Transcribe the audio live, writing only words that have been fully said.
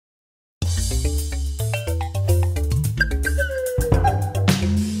My name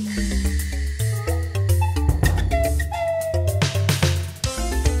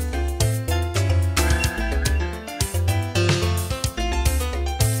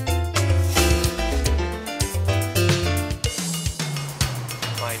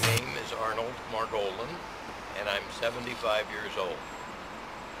is Arnold Margolin, and I'm 75 years old.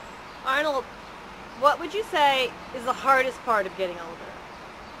 Arnold, what would you say is the hardest part of getting older?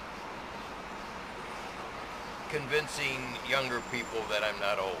 Convincing younger people that I'm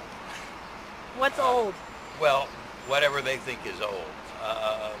not old. What's old? Well, whatever they think is old.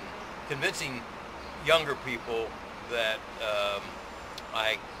 Convincing younger people that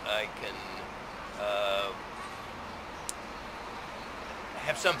I can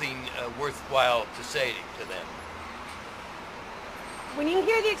have something worthwhile to say to them. When you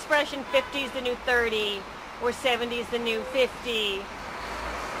hear the expression 50 is the new 30 or 70 is the new 50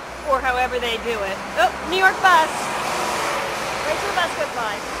 or however they do it. Oh, New York bus. Right till the bus goes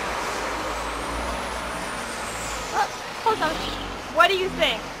by. Oh, hold on. What do you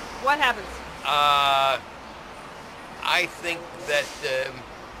think? What happens? I think that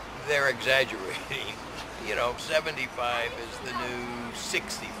they're exaggerating. You know, 75 is the new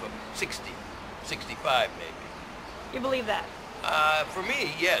 60, 65 maybe. You believe that? For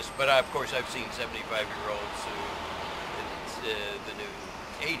me, yes, but of course I've seen 75-year-olds who it's the new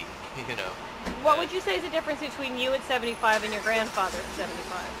 80, you know. What would you say is the difference between you at 75 and your grandfather at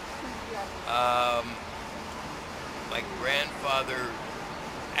 75? My grandfather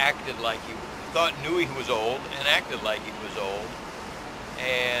acted like knew he was old and acted like he was old,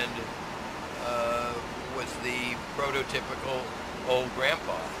 and was the prototypical old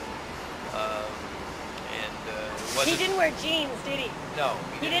grandpa. He didn't wear jeans, did he? No.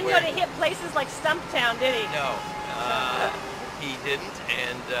 He didn't go to hip places like Stumptown, did he? No, he didn't,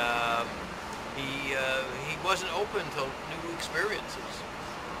 and he wasn't open to new experiences,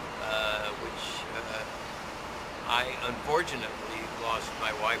 which I unfortunately lost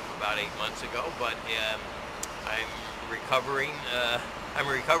my wife about 8 months ago, but I'm recovering. I'm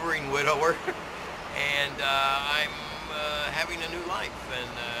a recovering widower, and I'm having a new life, and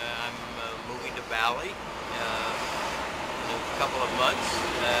I'm moving to Bali in a couple of months.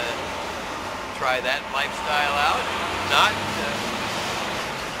 Try that lifestyle out. Not.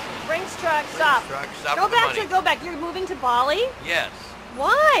 Brinks truck, stop. Go back. You're moving to Bali? Yes.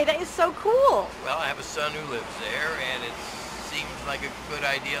 Why? That is so cool. Well, I have a son who lives there, and it seems like a good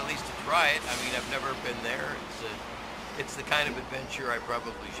idea at least to try it. I mean, I've never been there. It's the kind of adventure I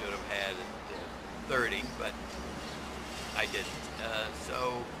probably should have had at 30, but I didn't.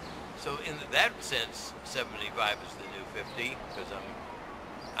 So in that sense, 75 is the new 50, because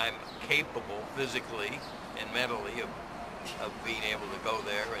I'm capable physically and mentally of being able to go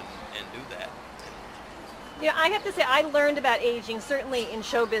there and do that. Yeah, I have to say I learned about aging certainly in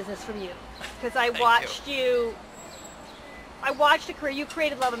show business from you, because I watched you. I watched a career. You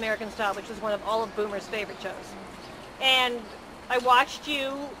created Love American Style, which was one of all of Boomer's favorite shows, and I watched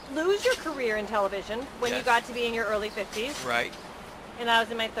you lose your career in television when you got to be in your early 50s. Right. And I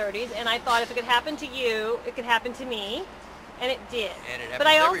was in my 30s, and I thought if it could happen to you, it could happen to me, and it did. And it but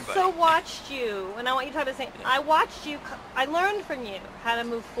I to also everybody. watched you, and I want you to talk about the same. I watched you. I learned from you how to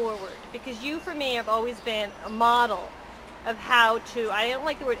move forward, because you, for me, have always been a model of how to. I don't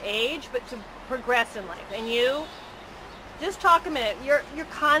like the word age, but to progress in life. And you, just talk a minute. You're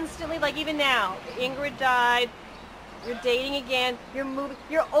constantly, like even now. Ingrid died. You're dating again. You're moving.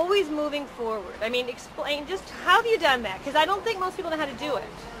 You're always moving forward. I mean, explain just how have you done that? Because I don't think most people know how to do it.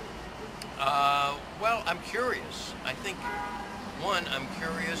 Well, I'm curious. I think one, I'm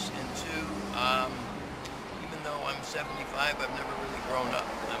curious, and two, even though I'm 75, I've never really grown up.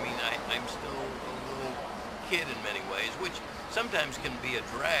 I mean, I'm still a little kid in many ways, which sometimes can be a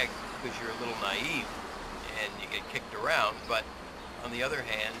drag because you're a little naive and you get kicked around. But on the other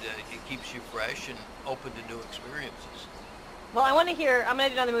hand, it keeps you fresh and open to new experiences. Well, I want to hear, I'm going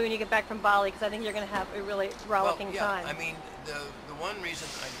to do another movie when you get back from Bali, because I think you're going to have a really rollicking time. I mean, the one reason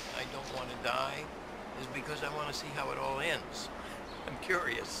I don't want to die is because I want to see how it all ends. I'm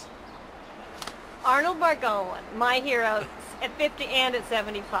curious. Arnold Margolin, my hero at 50 and at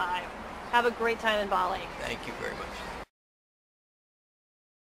 75. Have a great time in Bali. Thank you very much.